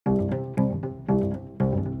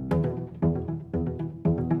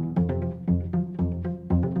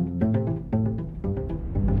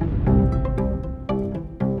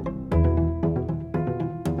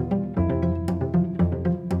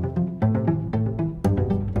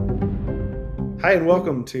Hi, and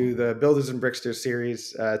welcome to the Builders and Bricksters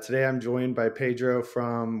series. Today I'm joined by Pedro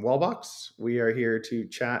from Wallbox. We are here to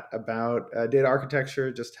chat about data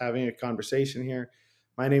architecture, just having a conversation here.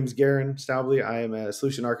 My name is Garren Staubli. I am a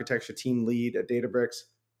solution architecture team lead at Databricks.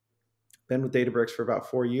 Been with Databricks for about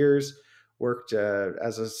 4 years. Worked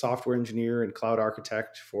as a software engineer and cloud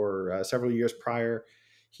architect for several years prior.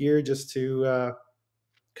 Here just to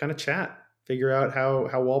kind of chat, figure out how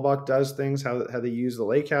Wallbox does things, how they use the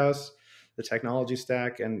Lakehouse, the technology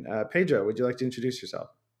stack. And Pedro, would you like to introduce yourself?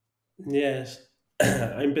 Yes,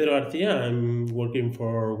 I'm Pedro Garcia. I'm working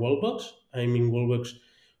for Wallbox. I'm in Wallbox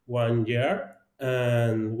 1 year,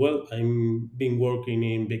 and well, I'm been working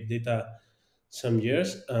in big data some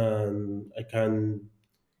years, and I can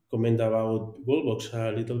comment about Wallbox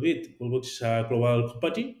a little bit. Wallbox is a global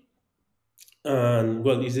company, and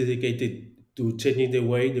well, it's dedicated to changing the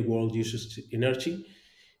way the world uses energy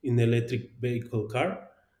in the electric vehicle car.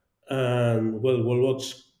 And well,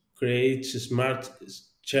 Wallbox creates smart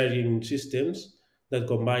charging systems that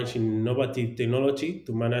combines innovative technology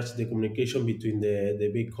to manage the communication between the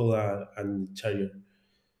vehicle and charger.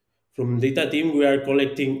 From data team, we are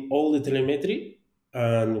collecting all the telemetry,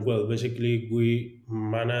 and well, basically we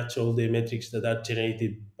manage all the metrics that are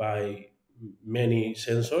generated by many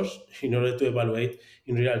sensors in order to evaluate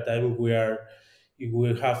in real time where if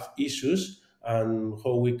we have issues and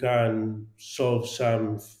how we can solve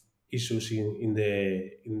some issues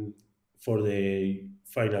for the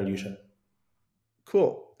final user.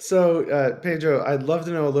 Cool. So, Pedro, I'd love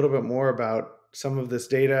to know a little bit more about some of this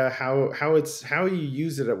data, how you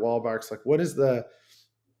use it at Wallbox. Like, what does the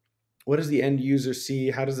end user see?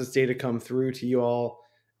 How does this data come through to you all?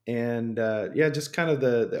 And yeah, just kind of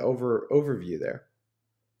the overview there.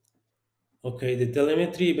 Okay, the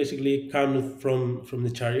telemetry basically comes from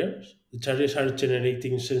the chargers. The chargers are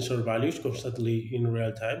generating sensor values constantly in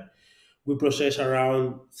real time. We process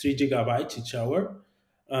around 3 gigabytes each hour,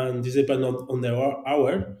 and this depends on the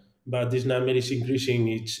hour, but this number is increasing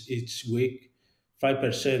each week,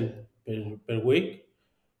 5% per week.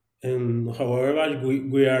 And however,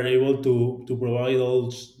 we are able to provide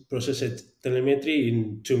all processed telemetry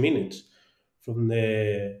in 2 minutes from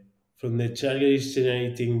the charger is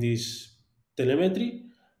generating this telemetry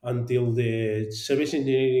until the service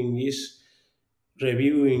engineering is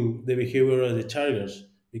reviewing the behavior of the chargers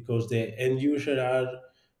because the end user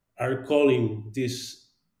are calling this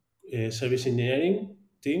service engineering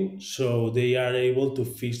team, so they are able to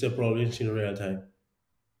fix the problems in real time.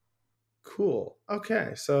 Cool.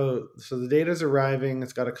 Okay. So the data's arriving.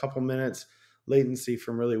 It's got a couple minutes latency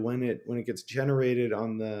from really when it gets generated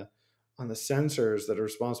on the sensors that are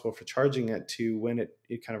responsible for charging it to when it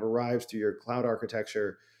kind of arrives through your cloud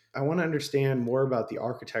architecture. I want to understand more about the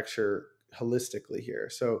architecture holistically here.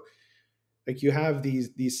 So like you have these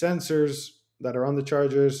sensors that are on the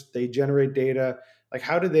chargers, they generate data. Like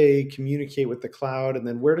how do they communicate with the cloud, and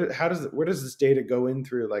then where does this data go in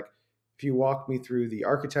through? Like if you walk me through the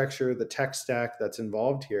architecture, the tech stack that's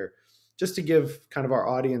involved here, just to give kind of our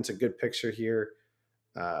audience a good picture here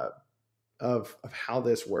uh, of how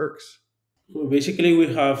this works. Basically,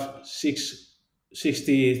 we have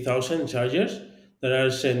 60,000 chargers that are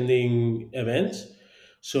sending events.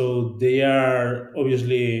 So they are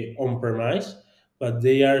obviously on premise, but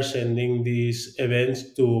they are sending these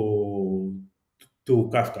events to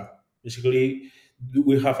Kafka. Basically,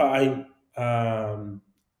 we have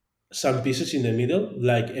some pieces in the middle,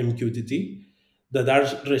 like MQTT, that are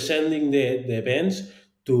resending the events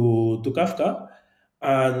to Kafka,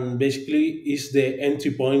 and basically is the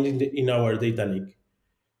entry point in our data lake.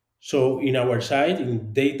 So in our side,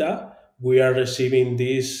 in data, we are receiving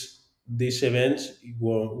these events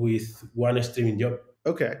with one streaming job.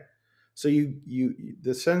 Okay. So the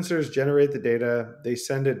sensors generate the data, they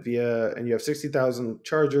send it via, and you have 60,000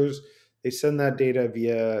 chargers. They send that data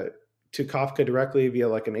via to Kafka directly via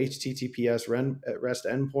like an HTTPS REST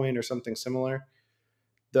endpoint or something similar.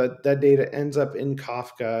 That data ends up in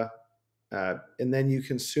Kafka, and then you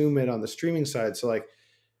consume it on the streaming side. So like,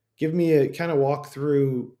 give me a kind of walk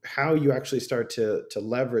through how you actually start to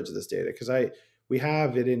leverage this data, because I we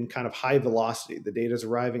have it in kind of high velocity. The data is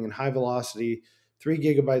arriving in high velocity, 3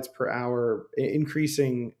 gigabytes per hour,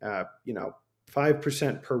 increasing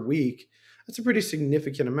 5% per week. That's a pretty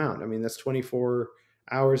significant amount. I mean, that's 24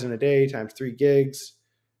 hours in a day times 3 gigs,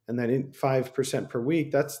 and then 5% per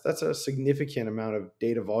week. That's a significant amount of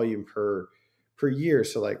data volume per year.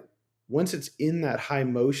 So like once it's in that high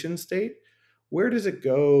motion state, where does it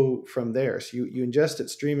go from there? So you ingest it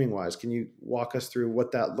streaming wise. Can you walk us through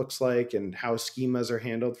what that looks like and how schemas are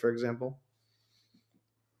handled, for example?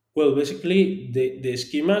 Well, basically, the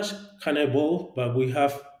schemas can evolve, but we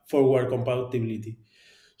have forward compatibility.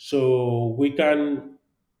 So we can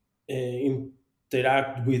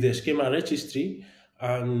interact with the schema registry.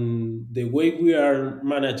 And the way we are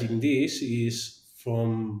managing this is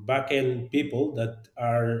from backend people that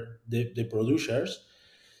are the producers.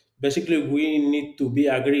 Basically, we need to be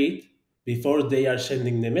agreed before they are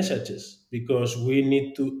sending the messages, because they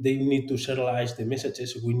need to serialize the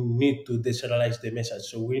messages. We need to deserialize the message.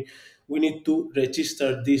 So we need to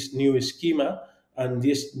register this new schema, and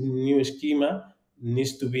this new schema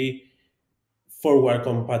needs to be forward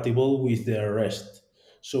compatible with the rest.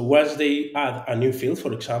 So once they add a new field,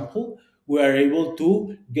 for example, we are able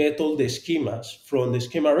to get all the schemas from the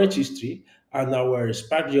schema registry, and our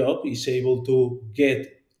Spark job is able to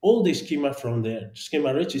get all the schema from the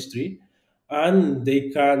schema registry, and they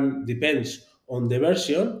can, depends on the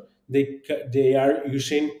version, they are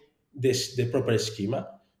using the proper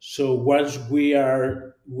schema. So once we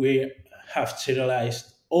have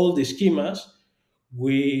serialized all the schemas,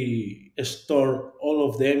 we store all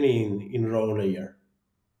of them in raw layer.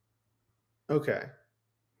 Okay.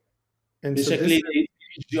 And so this, Basically,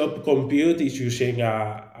 the job compute is using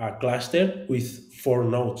a cluster with 4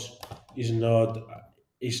 nodes. It's not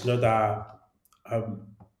it's not a,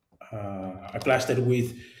 a cluster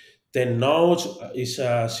with 10 nodes. It's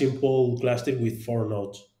a simple cluster with 4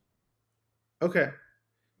 nodes. okay.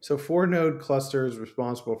 So four node cluster is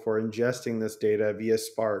responsible for ingesting this data via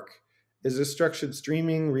Spark. Is this structured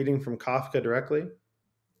streaming, reading from Kafka directly?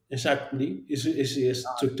 Exactly, is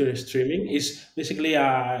structured streaming. It's basically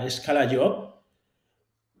a Scala job,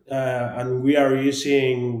 and we are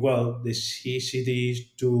using, well, the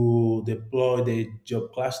CCDs to deploy the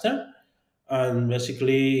job cluster, and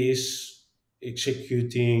basically is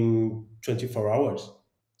executing 24 hours.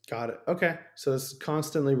 Got it. Okay. So it's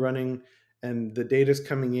constantly running and the data's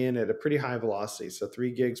coming in at a pretty high velocity. So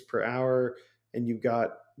 3 gigs per hour. And you've got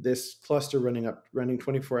this cluster running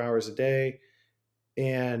 24 hours a day.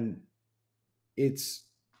 And it's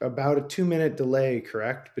about a 2 minute delay,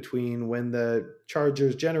 correct? Between when the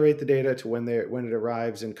chargers generate the data to when it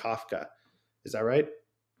arrives in Kafka. Is that right?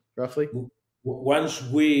 Roughly? Once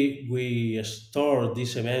we store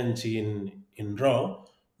these events in raw,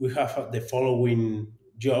 we have the following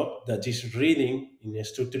job that is reading in a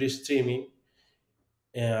structured streaming,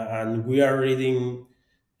 and we are reading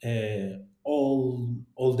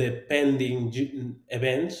all the pending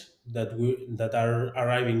events that are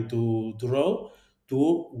arriving to raw,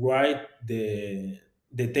 to write the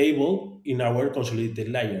table in our consolidated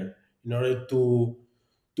layer, in order to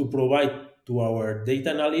provide to our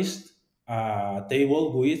data analyst a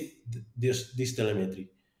table with this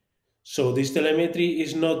telemetry. So this telemetry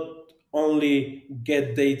is not only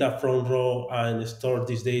get data from raw and store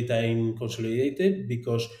this data in consolidated,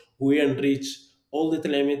 because we enrich all the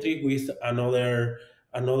telemetry with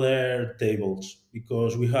another tables,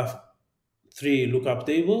 because we have three lookup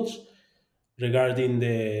tables regarding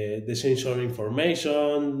the sensor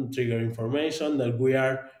information, trigger information, that we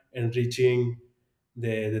are enriching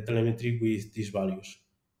the telemetry with these values.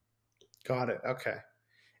 Got it. Okay.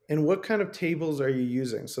 And what kind of tables are you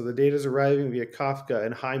using? So the data is arriving via Kafka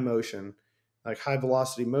in high motion, like high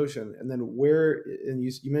velocity motion. And then and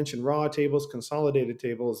you mentioned raw tables, consolidated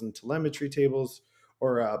tables, and telemetry tables,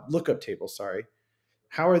 or lookup tables, sorry.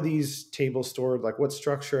 How are these tables stored? Like what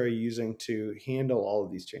structure are you using to handle all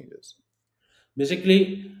of these changes?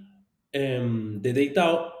 Basically, the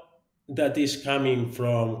data that is coming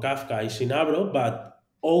from Kafka is in Avro, but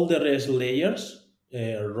all the rest layers,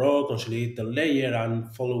 raw, consolidated layer,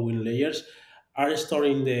 and following layers, are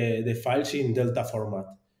storing the files in Delta format,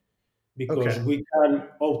 because Okay, we can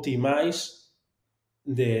optimize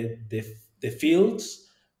the, the fields,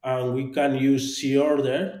 and we can use C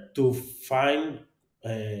order to find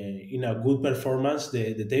in a good performance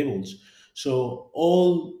the tables. So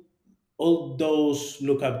all those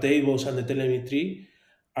lookup tables and the telemetry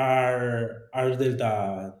are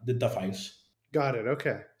data files. got it.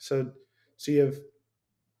 Okay, so you have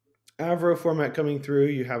Avro format coming through.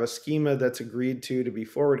 You have a schema that's agreed to be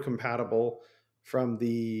forward compatible from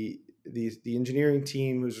the engineering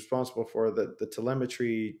team who's responsible for the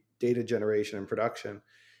telemetry data generation and production.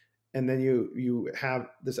 And then you have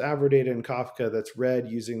this Avro data in Kafka that's read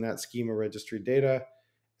using that schema registry data,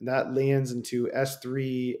 and that lands into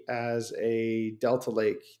S3 as a Delta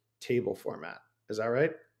Lake table format. Is that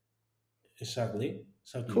right? Exactly.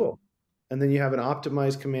 Cool. And then you have an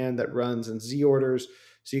optimized command that runs in Z orders,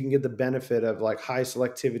 so you can get the benefit of like high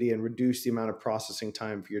selectivity and reduce the amount of processing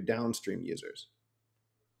time for your downstream users.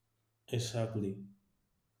 Exactly.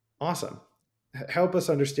 Awesome. Help us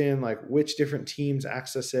understand like which different teams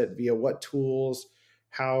access it via what tools,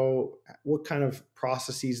 how what kind of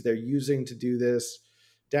processes they're using to do this,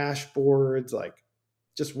 dashboards, like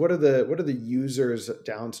just what are the users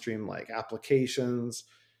downstream like applications,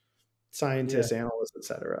 Yeah. scientists, analysts,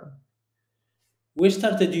 etc. We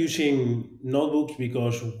started using notebooks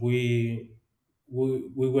because we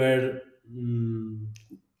were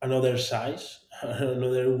another size,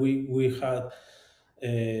 another we had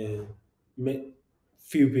uh, ma-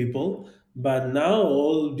 few people, but now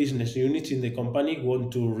all business units in the company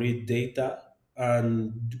want to read data,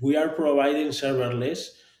 and we are providing serverless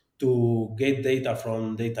to get data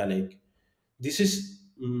from data lake. This is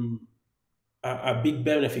a big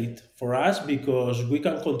benefit for us because we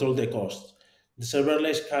can control the cost. The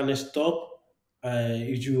serverless can stop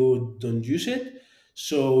if you don't use it,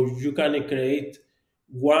 so you can create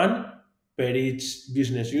one per each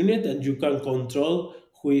business unit, and you can control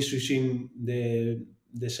who is using the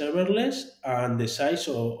serverless and the size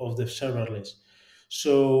of the serverless.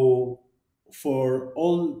 So for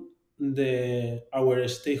all the our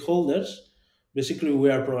stakeholders, basically we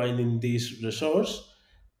are providing this resource,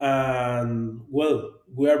 and well,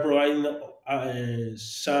 we are providing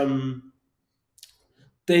some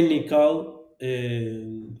technical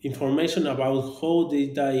information about how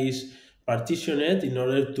data is partitioned in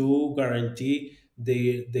order to guarantee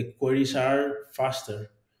the queries are faster,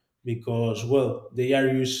 because well, they are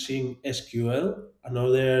using SQL.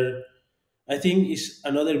 Another, I think, is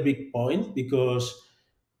another big point, because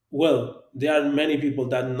well, there are many people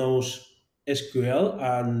that knows SQL,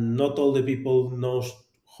 and not all the people knows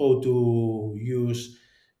how to use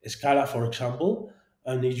Scala, for example.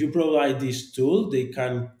 And if you provide this tool, they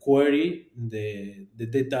can query the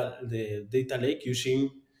data lake using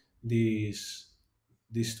this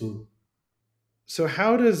tool. So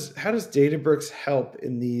how does Databricks help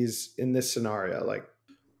in this scenario? Like,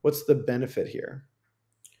 what's the benefit here?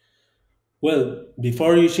 Well,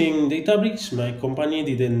 before using Databricks, my company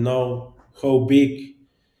didn't know how big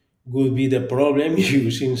would be the problem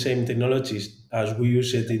using same technologies as we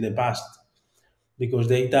used it in the past, because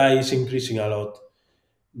data is increasing a lot.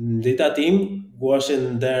 Data team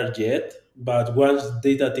wasn't there yet, but once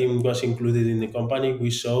data team was included in the company, we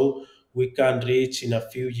saw we can reach in a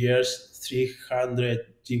few years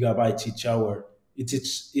 300 gigabytes each hour.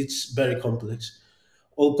 It's very complex.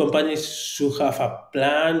 All companies should have a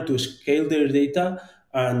plan to scale their data,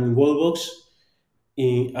 and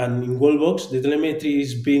in Wallbox, the telemetry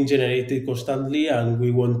is being generated constantly, and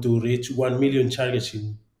we want to reach 1 million targets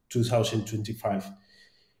in 2025.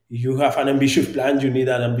 If you have an ambitious plan, you need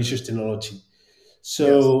an ambitious technology. Yes.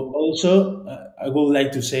 So also, I would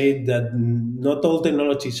like to say that not all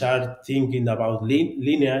technologies are thinking about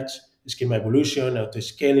lineage, schema evolution, auto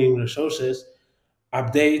scaling resources,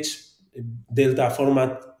 updates. Delta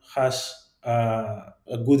format has a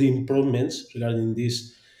good improvements regarding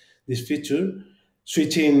this feature.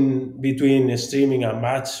 Switching between streaming and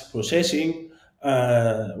batch processing.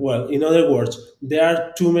 Well, in other words, there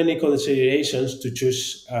are too many considerations to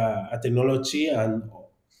choose a technology, and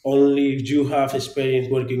only if you have experience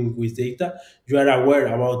working with data, you are aware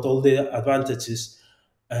about all the advantages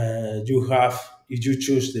you have if you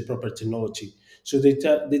choose the proper technology. So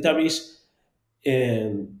database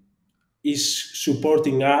um, is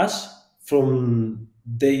supporting us from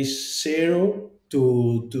day zero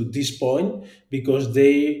to this point, because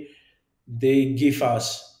they give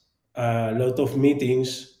us a lot of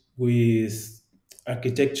meetings with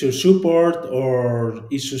architecture support or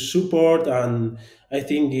issue support, and I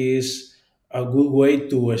think is a good way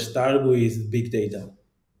to start with big data.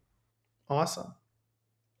 Awesome.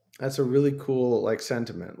 That's a really cool like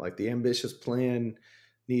sentiment. Like the ambitious plan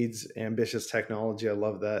needs ambitious technology. I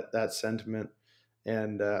love that sentiment.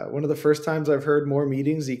 And one of the first times I've heard more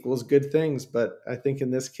meetings equals good things, but I think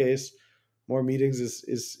in this case, more meetings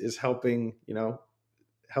is helping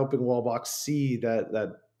helping Wallbox see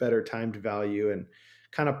that better timed value and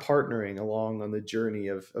kind of partnering along on the journey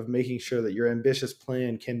of making sure that your ambitious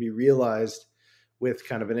plan can be realized with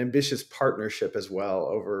kind of an ambitious partnership as well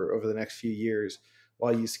over the next few years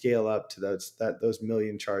while you scale up to those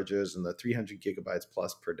million charges and the 300 gigabytes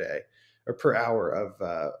plus per day or per hour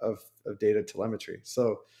of data telemetry.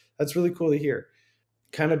 So that's really cool to hear.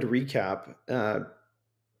 Kind of to recap,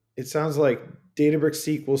 it sounds like Databricks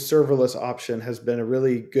SQL serverless option has been a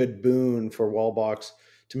really good boon for Wallbox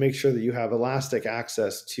to make sure that you have elastic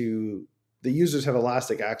access to the users have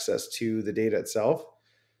elastic access to the data itself.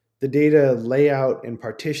 The data layout and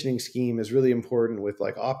partitioning scheme is really important with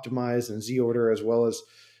like optimize and Z order, as well as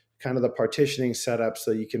kind of the partitioning setup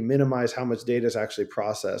so you can minimize how much data is actually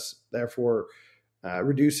processed, therefore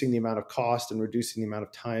reducing the amount of cost and reducing the amount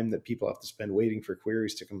of time that people have to spend waiting for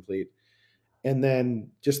queries to complete. and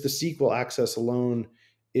then just the SQL access alone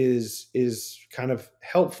is kind of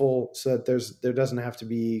helpful, so that there doesn't have to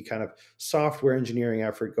be kind of software engineering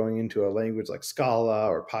effort going into a language like Scala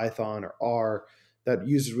or Python or R that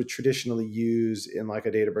users would traditionally use in like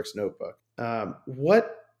a Databricks notebook.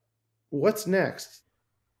 What's next?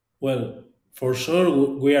 Well, for sure,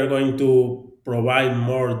 we are going to provide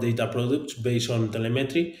more data products based on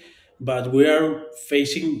telemetry, but we are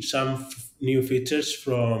facing some new features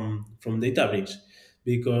from Databricks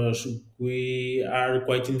because we are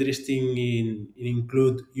quite interested in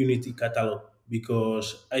include Unity catalog,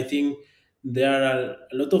 because I think there are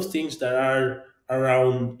a lot of things that are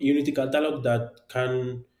around Unity catalog that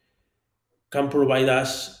can provide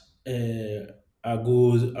us a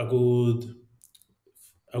good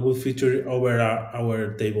feature over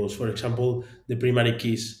our tables. For example, the primary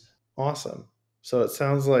keys. Awesome. So it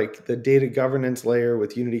sounds like the data governance layer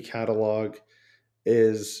with Unity Catalog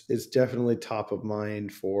is definitely top of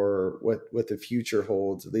mind for what the future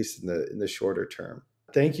holds, at least in the shorter term.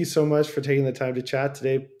 Thank you so much for taking the time to chat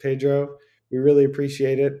today, Pedro. We really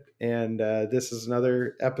appreciate it. And this is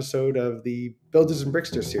another episode of the Builders and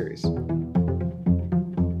Brickster series.